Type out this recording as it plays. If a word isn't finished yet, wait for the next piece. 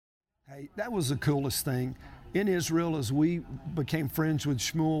Hey, that was the coolest thing. In Israel, as we became friends with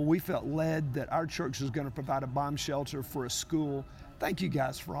Shmuel, we felt led that our church was going to provide a bomb shelter for a school. Thank you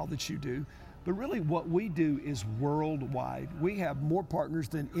guys for all that you do. But really what we do is worldwide. We have more partners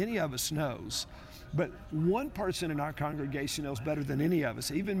than any of us knows. But one person in our congregation knows better than any of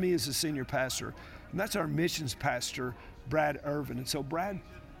us, even me as a senior pastor, and that's our missions pastor, Brad Irvin. And so Brad,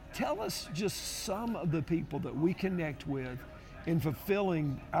 tell us just some of the people that we connect with in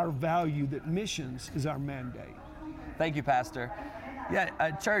fulfilling our value that missions is our mandate. Thank you, Pastor.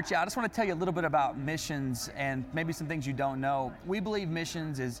 Church, I just want to tell you a little bit about missions and maybe some things you don't know. We believe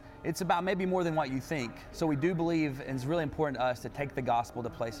missions it's about maybe more than what you think. So we do believe, and it's really important to us to take the gospel to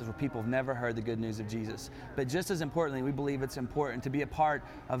places where people have never heard the good news of Jesus. But just as importantly, we believe it's important to be a part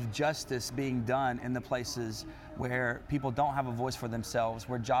of justice being done in the places where people don't have a voice for themselves,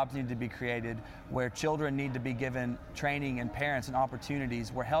 where jobs need to be created, where children need to be given training and parents and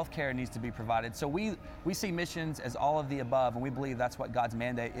opportunities, where healthcare needs to be provided. So we see missions as all of the above, and we believe that's what God's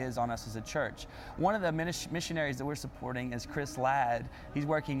mandate is on us as a church. One of the missionaries that we're supporting is Chris Ladd. He's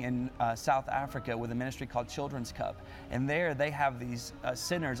working in South Africa with a ministry called Children's Cup. And there they have these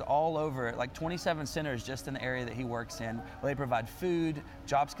centers all over, like 27 centers just in the area that he works in, where they provide food,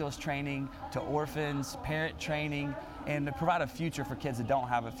 job skills training to orphans, parent training, and to provide a future for kids that don't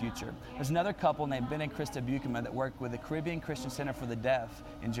have a future. There's another couple named Ben and Krista Buchanan that work with the Caribbean Christian Center for the Deaf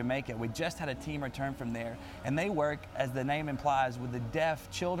in Jamaica. We just had a team return from there, and they work, as the name implies, with the deaf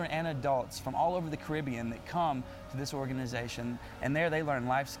children and adults from all over the Caribbean that come to this organization. And there they learn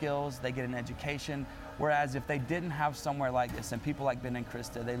life skills, they get an education, whereas if they didn't have somewhere like this and people like Ben and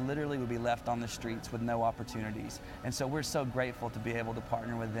Krista, they literally would be left on the streets with no opportunities. And so we're so grateful to be able to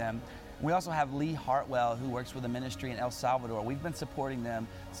partner with them. We also have Lee Hartwell, who works with a ministry in El Salvador. We've been supporting them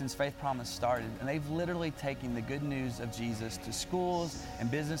since Faith Promise started, and they've literally taken the good news of Jesus to schools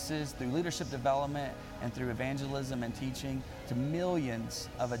and businesses through leadership development and through evangelism and teaching to millions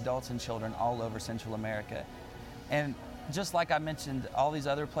of adults and children all over Central America. And just like I mentioned, all these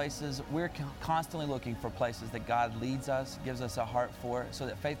other places, we're constantly looking for places that God leads us, gives us a heart for, so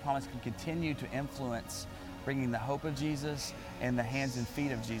that Faith Promise can continue to influence bringing the hope of Jesus and the hands and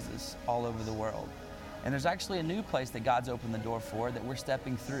feet of Jesus all over the world. And there's actually a new place that God's opened the door for that we're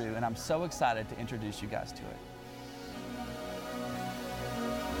stepping through, and I'm so excited to introduce you guys to it.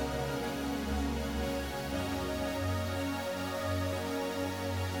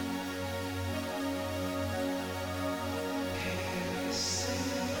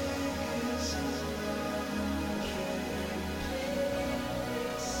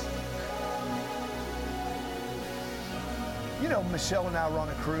 You know, Michelle and I were on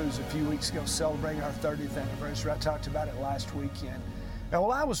a cruise a few weeks ago celebrating our 30th anniversary. I talked about it last weekend. Now,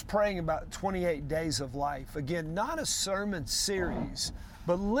 while I was praying about 28 days of life, again, not a sermon series,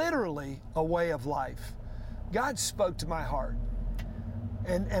 but literally a way of life, God spoke to my heart.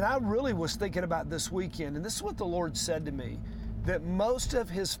 And I really was thinking about this weekend, and this is what the Lord said to me, that most of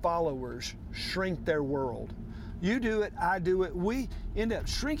His followers shrink their world. You do it, I do it. We end up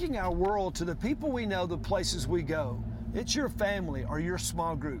shrinking our world to the people we know, the places we go. It's your family or your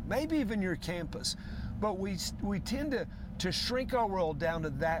small group, maybe even your campus. But we tend to shrink our world down to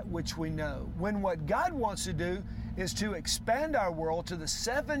that which we know. When what God wants to do is to expand our world to the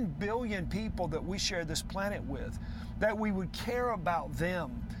 7 billion people that we share this planet with, that we would care about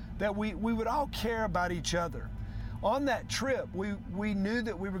them, that we would all care about each other. On that trip, we knew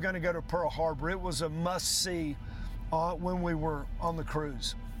that we were going to go to Pearl Harbor. It was a must-see when we were on the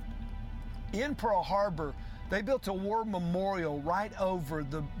cruise. In Pearl Harbor, they built a war memorial right over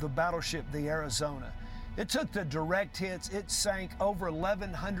the battleship, the Arizona. It took the direct hits. It sank. Over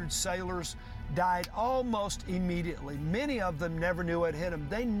 1,100 sailors died almost immediately. Many of them never knew it hit them.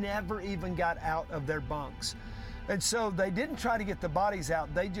 They never even got out of their bunks. And so they didn't try to get the bodies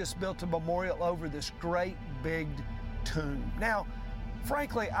out. They just built a memorial over this great big tomb. Now,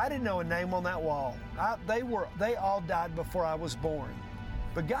 frankly, I didn't know a name on that wall. They all died before I was born.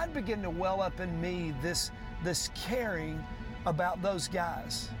 But God began to well up in me this caring about those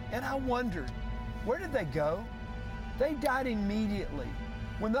guys. And I wondered, where did they go? They died immediately.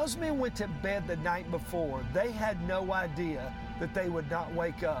 When those men went to bed the night before, they had no idea that they would not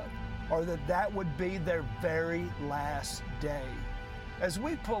wake up or that would be their very last day. As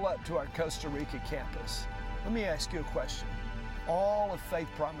we pull up to our Costa Rica campus, let me ask you a question. All of Faith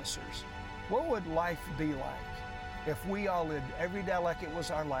Promisers, what would life be like if we all lived every day like it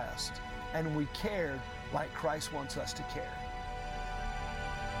was our last and we cared like Christ wants us to care?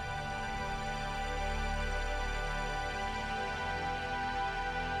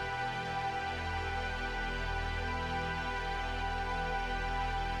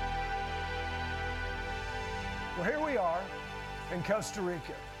 Well, here we are in Costa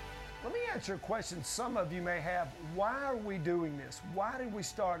Rica. Let me answer a question some of you may have. Why are we doing this? Why did we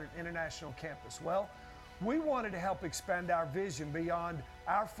start an international campus? Well, we wanted to help expand our vision beyond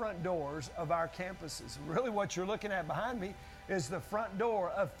our front doors of our campuses. Really what you're looking at behind me is the front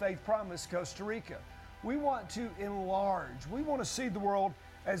door of Faith Promise Costa Rica. We want to enlarge. We want to see the world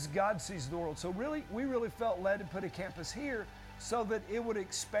as God sees the world. So we really felt led to put a campus here so that it would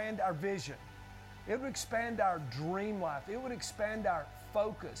expand our vision. It would expand our dream life. It would expand our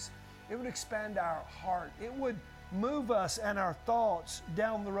focus. It would expand our heart. It would move us and our thoughts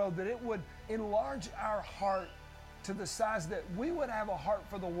down the road, that it would enlarge our heart to the size that we would have a heart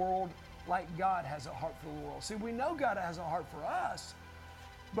for the world like God has a heart for the world. See, we know God has a heart for us,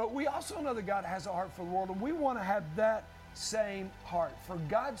 but we also know that God has a heart for the world, and we want to have that same heart. For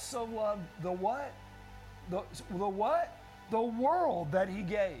God so loved the what? The what? The world that He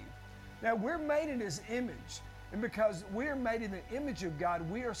gave. Now, we're made in His image. And because we're made in the image of God,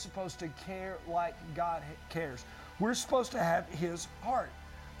 we are supposed to care like God cares. We're supposed to have His heart.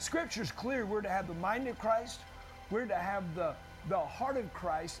 Scripture's clear. We're to have the mind of Christ. We're to have the heart of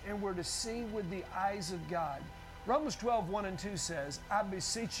Christ, and we're to see with the eyes of God. Romans 12:1-2 says, I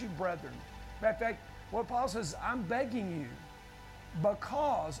beseech you, brethren. Matter of fact, what Paul says, I'm begging you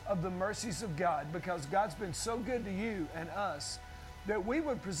because of the mercies of God, because God's been so good to you and us, that we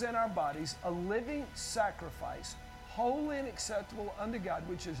would present our bodies a living sacrifice, holy and acceptable unto God,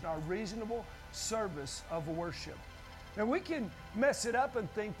 which is our reasonable service of worship. Now, we can mess it up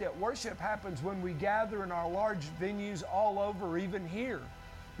and think that worship happens when we gather in our large venues all over, even here.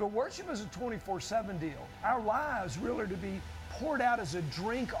 But worship is a 24/7 deal. Our lives really are to be poured out as a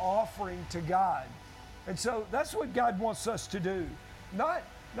drink offering to God. And so that's what God wants us to do. Not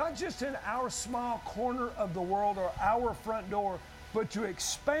just in our small corner of the world or our front door, but to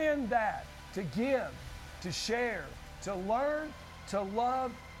expand that, to give, to share, to learn, to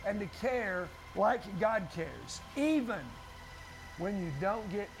love, and to care like God cares, even when you don't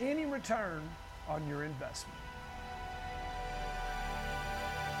get any return on your investment.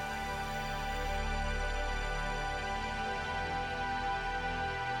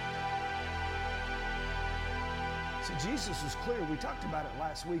 See, Jesus was clear. We talked about it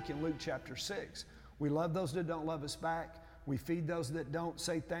last week in Luke chapter 6. We love those that don't love us back. We feed those that don't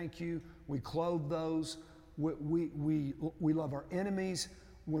say thank you. We clothe those. We love our enemies.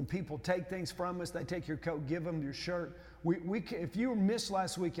 When people take things from us, they take your coat, give them your shirt. If you missed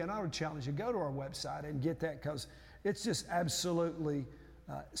last weekend, I would challenge you, go to our website and get that, because it's just absolutely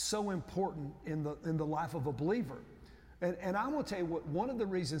so important in the life of a believer. And I'm going to tell you what, one of the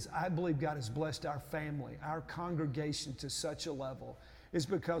reasons I believe God has blessed our family, our congregation to such a level, is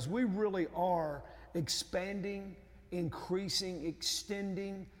because we really are expanding, increasing,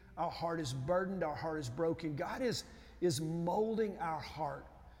 extending. Our heart is burdened, our heart is broken. God is molding our heart.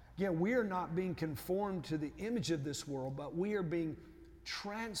 Again, we are not being conformed to the image of this world, but we are being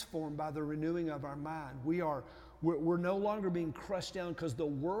transformed by the renewing of our mind. We're no longer being crushed down, because the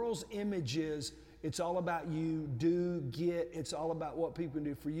world's image is, it's all about you, do, get, it's all about what people can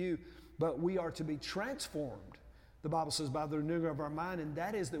do for you. But we are to be transformed, the Bible says, by the renewing of our mind, and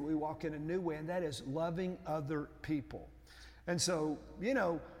that is that we walk in a new way, and that is loving other people. And so,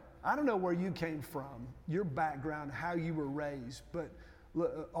 I don't know where you came from, your background, how you were raised, but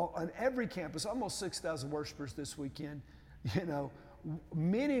on every campus, almost 6,000 worshipers this weekend,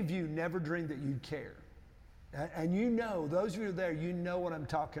 many of you never dreamed that you'd care. And those of you who are there, you know what I'm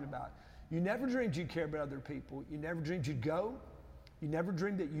talking about. You never dreamed you'd care about other people. You never dreamed you'd go. You never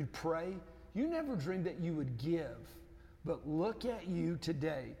dreamed that you'd pray. You never dreamed that you would give. But look at you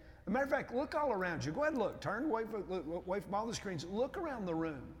today. As a matter of fact, look all around you. Go ahead and look. Turn away from all the screens. Look around the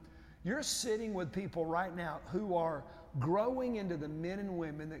room. You're sitting with people right now who are growing into the men and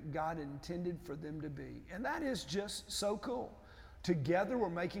women that God intended for them to be. And that is just so cool. Together, we're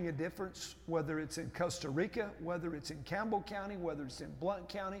making a difference, whether it's in Costa Rica, whether it's in Campbell County, whether it's in Blount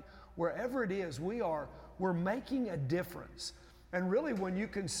County, wherever it is, we're making a difference. And really, when you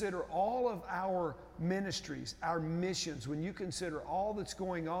consider all of our ministries, our missions, when you consider all that's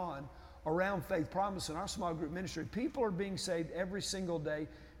going on around Faith Promise and our small group ministry, people are being saved every single day.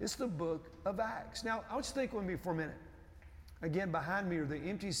 It's the book of Acts. Now, I want you to think with me for a minute. Again, behind me are the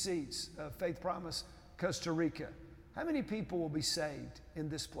empty seats of Faith Promise Costa Rica. How many people will be saved in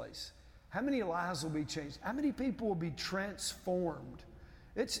this place? How many lives will be changed? How many people will be transformed?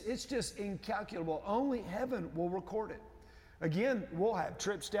 It's just incalculable. Only heaven will record it. Again, we'll have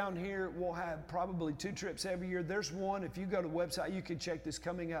trips down here. We'll have probably 2 trips every year. There's one, if you go to the website, you can check this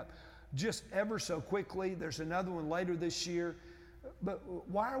coming up just ever so quickly. There's another one later this year. But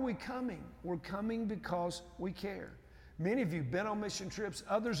why are we coming? We're coming because we care. Many of you have been on mission trips.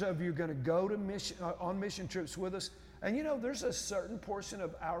 Others of you are going to go to on mission trips with us. And you know, there's a certain portion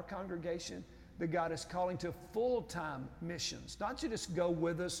of our congregation that God is calling to full-time missions. Not to just go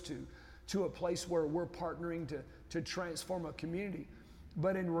with us to a place where we're partnering to transform a community.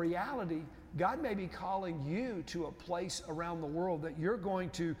 But in reality, God may be calling you to a place around the world that you're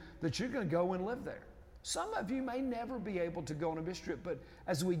going to go and live there. Some of you may never be able to go on a mission trip, but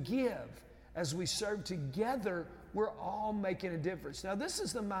as we give, as we serve together, we're all making a difference. Now, this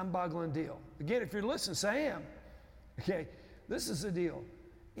is the mind-boggling deal. Again, if you're listening, say I am. Okay, this is the deal.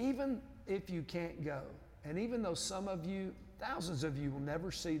 Even if you can't go, and even though some of you, thousands of you will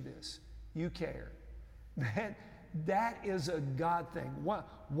never see this, you care. Man, that is a God thing.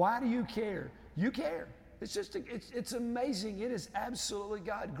 Why do you care? You care. It's just, it's amazing. It is absolutely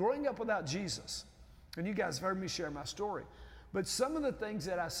God. Growing up without Jesus, and you guys have heard me share my story, but some of the things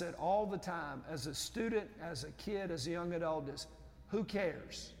that I said all the time as a student, as a kid, as a young adult is, who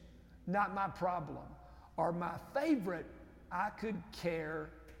cares? Not my problem. Or my favorite, I could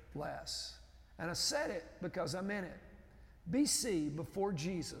care less. And I said it because I'm in it. BC, before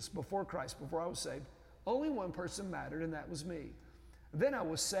Jesus, before Christ, before I was saved, only one person mattered, and that was me. Then I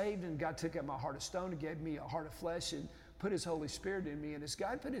was saved, and God took out my heart of stone and gave me a heart of flesh and put His Holy Spirit in me. And as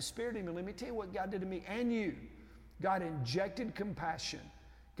God put His Spirit in me, let me tell you what God did to me and you. God injected compassion.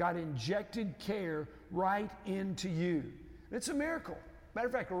 God injected care right into you. It's a miracle. Matter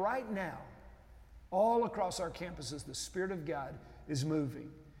of fact, right now, all across our campuses, the Spirit of God is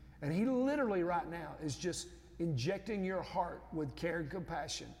moving. And He literally right now is just injecting your heart with care and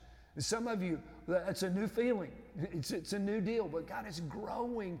compassion. And some of you, it's a new feeling. It's a new deal, but God is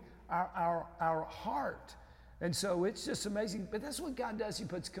growing our heart. And so it's just amazing. But that's what God does. He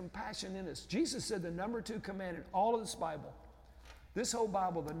puts compassion in us. Jesus said the number 2 command in all of this Bible, this whole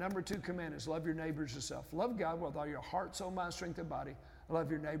Bible, the number 2 command is love your neighbors yourself. Love God with all your heart, soul, mind, strength, and body.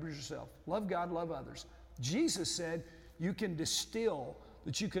 Love your neighbors yourself. Love God, love others. Jesus said you can distill,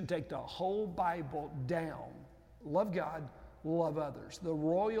 that you can take the whole Bible down. Love God, love others. The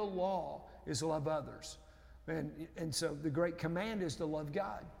royal law is love others. And so the great command is to love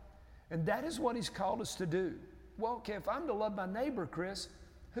God. And that is what He's called us to do. Well, okay, if I'm to love my neighbor, Chris,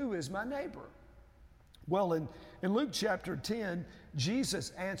 who is my neighbor? Well, in Luke chapter 10,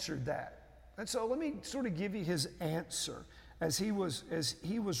 Jesus answered that. And so let me sort of give you His answer as he was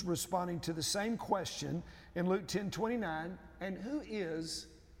responding to the same question in Luke 10:29. And who is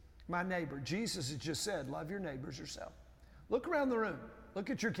my neighbor? Jesus has just said, love your neighbors yourself. Look around the room. Look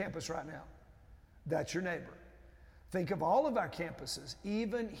at your campus right now. That's your neighbor. Think of all of our campuses,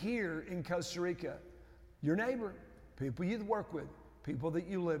 even here in Costa Rica. Your neighbor, people you work with, people that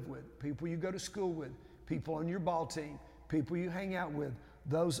you live with, people you go to school with, people on your ball team, people you hang out with,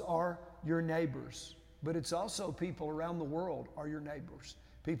 those are your neighbors. But it's also people around the world are your neighbors.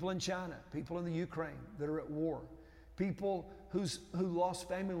 People in China, people in the Ukraine that are at war, people who lost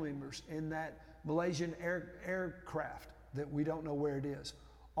family members in that Malaysian aircraft that we don't know where it is.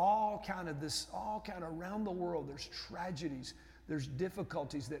 All kind of around the world, there's tragedies, there's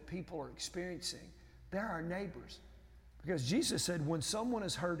difficulties that people are experiencing. They're our neighbors. Because Jesus said when someone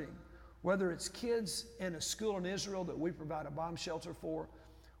is hurting, whether it's kids in a school in Israel that we provide a bomb shelter for,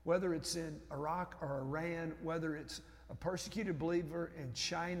 whether it's in Iraq or Iran, whether it's a persecuted believer in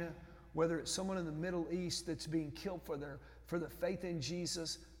China, whether it's someone in the Middle East that's being killed for the faith in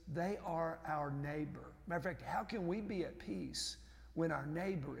Jesus, they are our neighbor. Matter of fact, how can we be at peace when our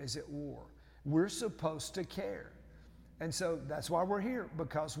neighbor is at war? We're supposed to care. And so that's why we're here,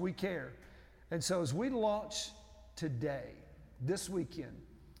 because we care. And so as we launch today, this weekend,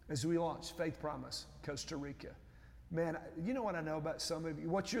 as we launch Faith Promise Costa Rica, man, you know what I know about some of you?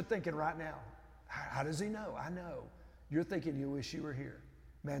 What you're thinking right now. How does he know? I know. You're thinking you wish you were here.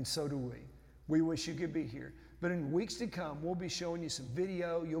 Man, so do we. We wish you could be here. But in weeks to come, we'll be showing you some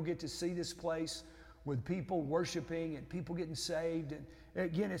video. You'll get to see this place with people worshiping and people getting saved. And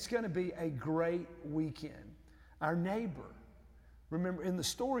again, it's going to be a great weekend. Our neighbor, remember in the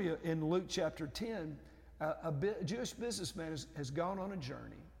story in Luke chapter 10, a Jewish businessman has gone on a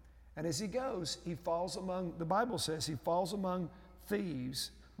journey. And as he goes, he falls among, the Bible says, he falls among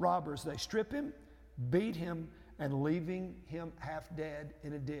thieves, robbers. They strip him, beat him, and leaving him half dead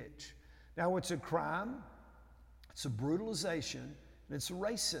in a ditch. Now, it's a crime, it's a brutalization, and it's a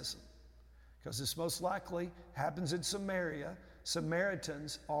racism. Because this most likely happens in Samaria.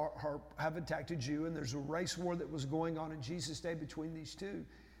 Samaritans have attacked a Jew, and there's a race war that was going on in Jesus' day between these two.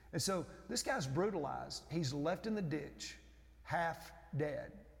 And so this guy's brutalized. He's left in the ditch, half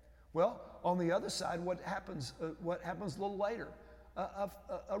dead. Well, on the other side, what happens a little later?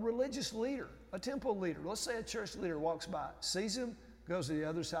 a religious leader, a temple leader. Let's say a church leader walks by, sees him, goes to the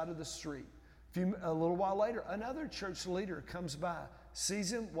other side of the street. A little while later, another church leader comes by,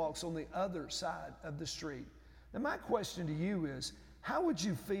 sees him, walks on the other side of the street. Now, my question to you is, how would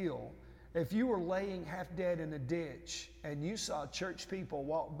you feel if you were laying half dead in a ditch and you saw church people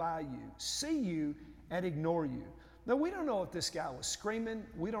walk by you, see you, and ignore you? Now, we don't know if this guy was screaming.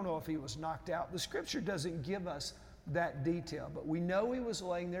 We don't know if he was knocked out. The scripture doesn't give us that detail, but we know he was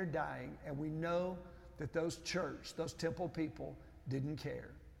laying there dying, and we know that those temple people didn't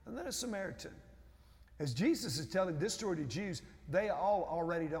care. And then a Samaritan. As Jesus is telling this story to Jews, they all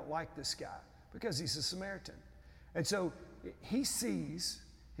already don't like this guy because he's a Samaritan. And so he sees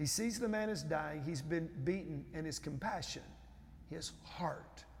the man is dying, he's been beaten, and his compassion, his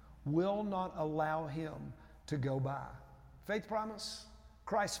heart, will not allow him to go by. Faith Promise,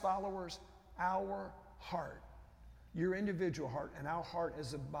 Christ followers, our heart, your individual heart, and our heart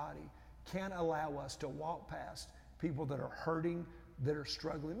as a body can't allow us to walk past people that are hurting, that are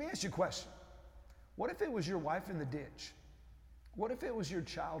struggling. Let me ask you a question. What if it was your wife in the ditch? What if it was your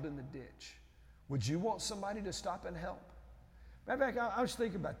child in the ditch? Would you want somebody to stop and help? Matter of fact, I was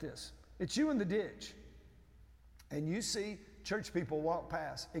thinking about this. It's you in the ditch, and you see church people walk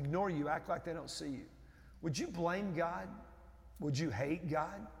past, ignore you, act like they don't see you. Would you blame God? Would you hate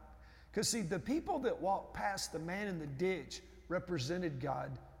God? Because see, the people that walked past the man in the ditch represented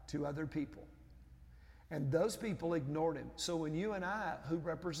God to other people. And those people ignored him. So when you and I, who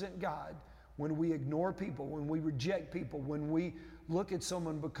represent God, when we ignore people, when we reject people, when we look at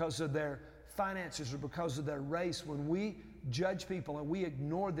someone because of their finances or because of their race, when we judge people and we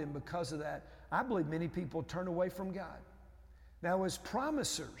ignore them because of that, I believe many people turn away from God. Now, as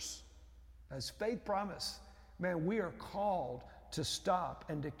promisers, as Faith Promise, man, we are called to stop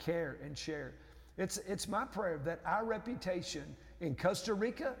and to care and share. It's my prayer that our reputation in Costa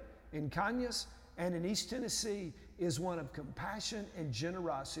Rica, in Cañas, and in East Tennessee is one of compassion and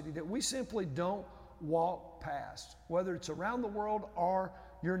generosity, that we simply don't walk past, whether it's around the world or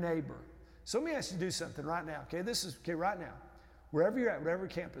your neighbor. So let me ask you to do something right now, okay? Right now, wherever you're at, whatever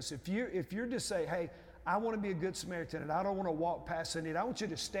campus, if you're to say, hey, I want to be a good Samaritan and I don't want to walk past the need, I want you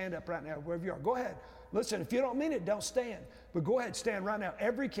to stand up right now, wherever you are. Go ahead. Listen, if you don't mean it, don't stand. But go ahead, stand right now.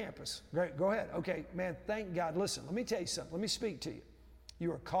 Every campus. Great, go ahead. Okay, man, thank God. Listen, let me tell you something. Let me speak to you.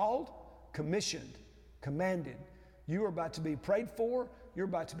 You are called, commissioned, commanded. You are about to be prayed for. You're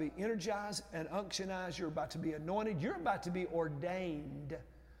about to be energized and unctionized. You're about to be anointed. You're about to be ordained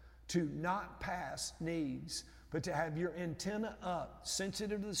to not pass needs, but to have your antenna up,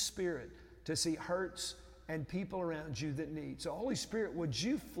 sensitive to the Spirit, to see hurts and people around you that need. So Holy Spirit, would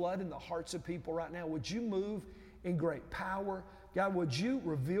you flood in the hearts of people right now? Would you move in great power? God, would you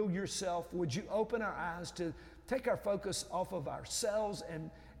reveal yourself? Would you open our eyes to take our focus off of ourselves,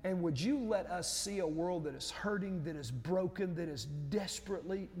 and would you let us see a world that is hurting, that is broken, that is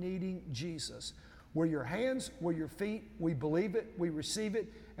desperately needing Jesus? We're your hands, we're your feet, we believe it, we receive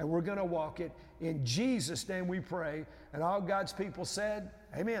it, and we're going to walk it. In Jesus' name we pray. And all God's people said,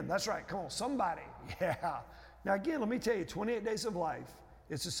 amen. That's right. Come on, somebody. Yeah. Now again, let me tell you, 28 Days of Life,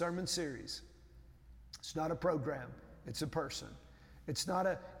 it's a sermon series. It's not a program. It's a person. It's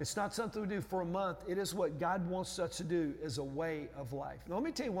not something we do for a month. It is what God wants us to do as a way of life. Now let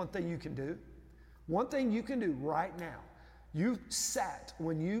me tell you one thing you can do. One thing you can do right now. You sat,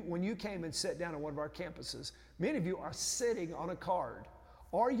 when you came and sat down on one of our campuses, many of you are sitting on a card,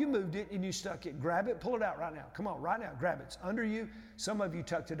 or you moved it and you stuck it. Grab it, pull it out right now. Come on, right now, grab it. It's under you. Some of you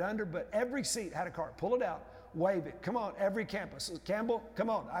tucked it under, but every seat had a card. Pull it out, wave it. Come on, every campus. Campbell, come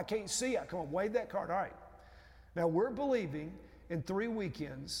on, I can't see it. Come on, wave that card. All right. Now we're believing in 3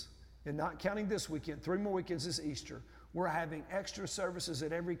 weekends, and not counting this weekend, 3 more weekends is Easter. We're having extra services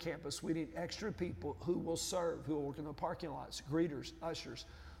at every campus. We need extra people who will serve, who will work in the parking lots, greeters, ushers,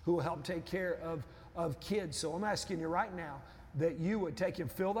 who will help take care of kids. So I'm asking you right now that you would take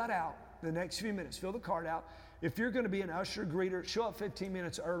and fill that out the next few minutes. Fill the card out. If you're going to be an usher, greeter, show up 15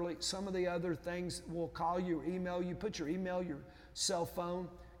 minutes early. Some of the other things, we'll call you or email you. Put your email, your cell phone,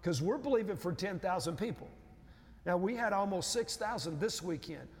 because we're believing for 10,000 people. Now, we had almost 6,000 this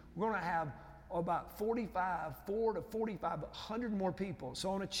weekend. We're going to have about 100 more people. So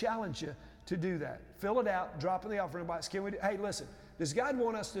I want to challenge you to do that. Fill it out, drop in the offering box. Hey, listen, does God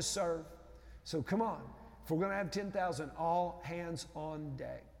want us to serve? So come on. If we're going to have 10,000, all hands on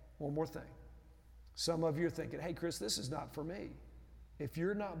deck. One more thing. Some of you are thinking, hey, Chris, this is not for me. If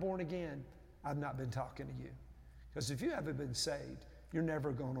you're not born again, I've not been talking to you. Because if you haven't been saved, you're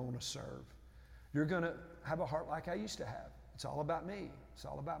never going to want to serve. You're going to have a heart like I used to have. It's all about me. It's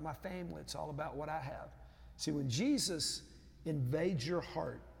all about my family. It's all about what I have. See, when Jesus invade your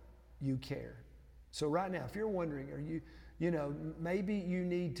heart, you care. So right now, if you're wondering, maybe you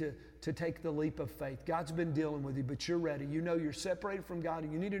need to take the leap of faith. God's been dealing with you, but you're ready. You know you're separated from God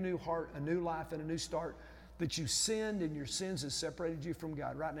and you need a new heart, a new life, and a new start. That you sinned and your sins have separated you from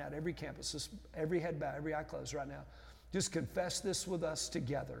God. Right now at every campus, just every head bowed, every eye closed right now. Just confess this with us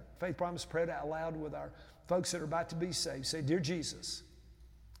together. Faith Promise, pray it out loud with our folks that are about to be saved. Say, Dear Jesus,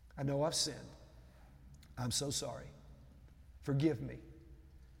 I know I've sinned. I'm so sorry. Forgive me.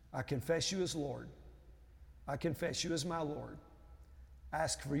 I confess you as Lord. I confess you as my Lord.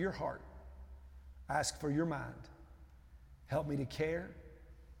 Ask for your heart. Ask for your mind. Help me to care.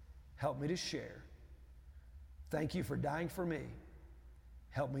 Help me to share. Thank you for dying for me.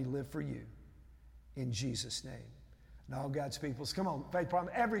 Help me live for you. In Jesus' name. And all God's peoples, come on, Faith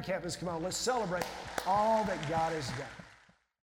Promise, every campus, come on, let's celebrate all that God has done.